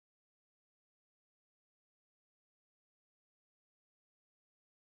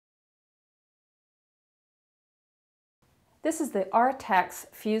This is the R-Tex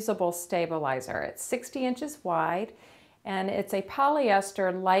Fusible Stabilizer. It's 60 inches wide and it's a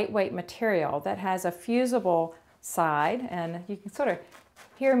polyester lightweight material that has a fusible side, and you can sort of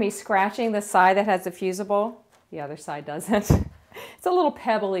hear me scratching the side that has a fusible. The other side doesn't. It's a little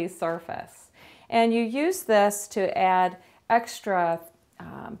pebbly surface. And you use this to add extra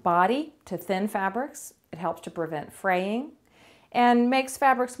body to thin fabrics. It helps to prevent fraying and makes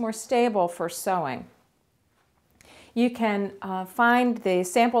fabrics more stable for sewing. You can find the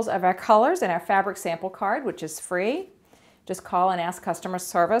samples of our colors in our fabric sample card, which is free. Just call and ask customer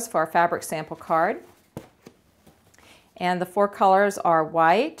service for our fabric sample card. And the 4 colors are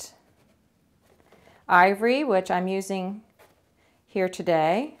white, ivory, which I'm using here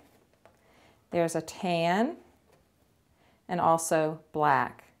today. There's a tan, and also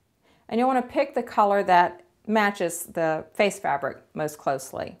black. And you'll want to pick the color that matches the face fabric most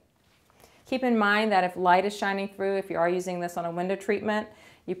closely. Keep in mind that if light is shining through, if you are using this on a window treatment,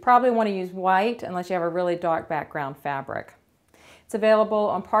 you probably want to use white unless you have a really dark background fabric. It's available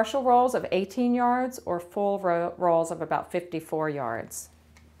on partial rolls of 18 yards or full rolls of about 54 yards.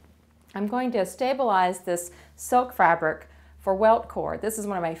 I'm going to stabilize this silk fabric for welt cord. This is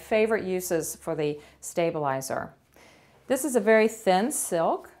one of my favorite uses for the stabilizer. This is a very thin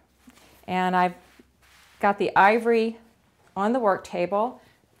silk, and I've got the ivory on the work table,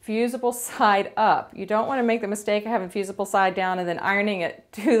 fusible side up. You don't want to make the mistake of having fusible side down and then ironing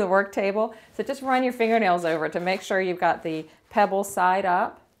it to the work table. So just run your fingernails over it to make sure you've got the pebble side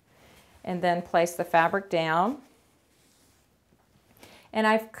up, and then place the fabric down. And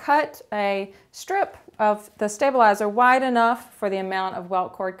I've cut a strip of the stabilizer wide enough for the amount of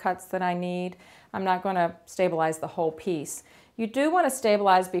welt cord cuts that I need. I'm not going to stabilize the whole piece. You do want to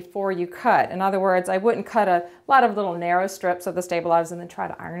stabilize before you cut. In other words, I wouldn't cut a lot of little narrow strips of the stabilizer and then try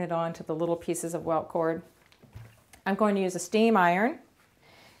to iron it on to the little pieces of welt cord. I'm going to use a steam iron.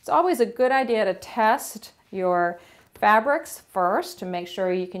 It's always a good idea to test your fabrics first to make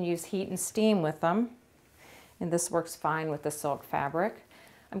sure you can use heat and steam with them. And this works fine with the silk fabric.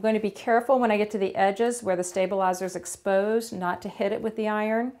 I'm going to be careful when I get to the edges where the stabilizer is exposed not to hit it with the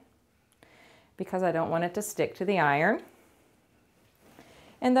iron, because I don't want it to stick to the iron.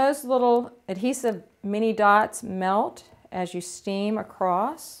 And those little adhesive mini dots melt as you steam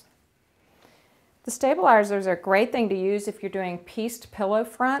across. The stabilizers are a great thing to use if you're doing pieced pillow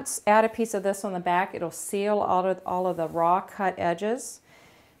fronts. Add a piece of this on the back. It'll seal all of the raw cut edges.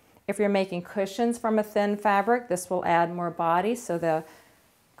 If you're making cushions from a thin fabric, this will add more body so the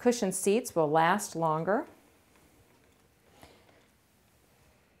cushion seats will last longer.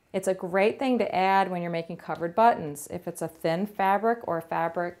 It's a great thing to add when you're making covered buttons. If it's a thin fabric or a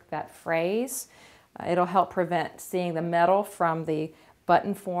fabric that frays, it'll help prevent seeing the metal from the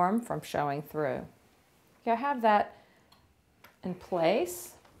button form from showing through. Okay, I have that in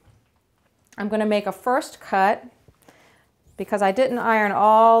place. I'm going to make a first cut because I didn't iron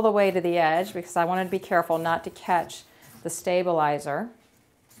all the way to the edge because I wanted to be careful not to catch the stabilizer.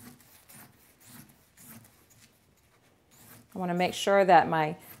 I want to make sure that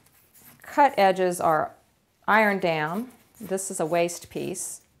my cut edges are ironed down. This is a waste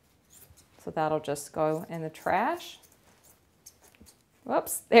piece, so that'll just go in the trash.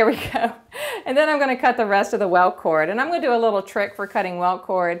 Whoops, there we go. And then I'm going to cut the rest of the welt cord. And I'm going to do a little trick for cutting welt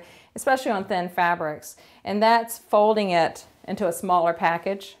cord, especially on thin fabrics, and that's folding it into a smaller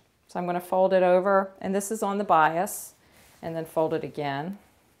package. So I'm going to fold it over, and this is on the bias, and then fold it again.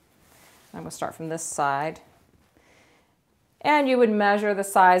 I'm going to start from this side. And you would measure the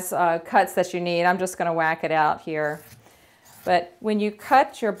size cuts that you need. I'm just going to whack it out here. But when you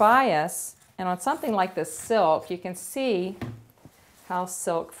cut your bias, and on something like this silk, you can see how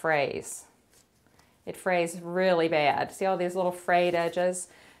silk frays. It frays really bad. See all these little frayed edges?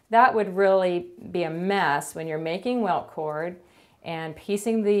 That would really be a mess when you're making welt cord and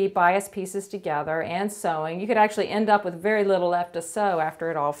piecing the bias pieces together and sewing. You could actually end up with very little left to sew after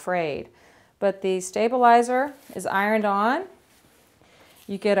it all frayed. But the stabilizer is ironed on.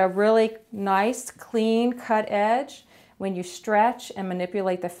 You get a really nice, clean cut edge. When you stretch and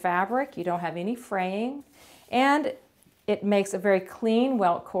manipulate the fabric, you don't have any fraying. And it makes a very clean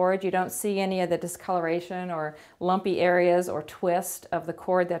welt cord. You don't see any of the discoloration or lumpy areas or twist of the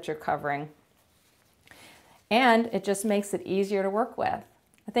cord that you're covering. And it just makes it easier to work with.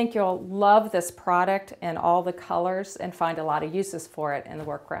 I think you'll love this product and all the colors and find a lot of uses for it in the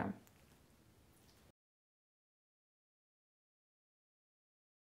workroom.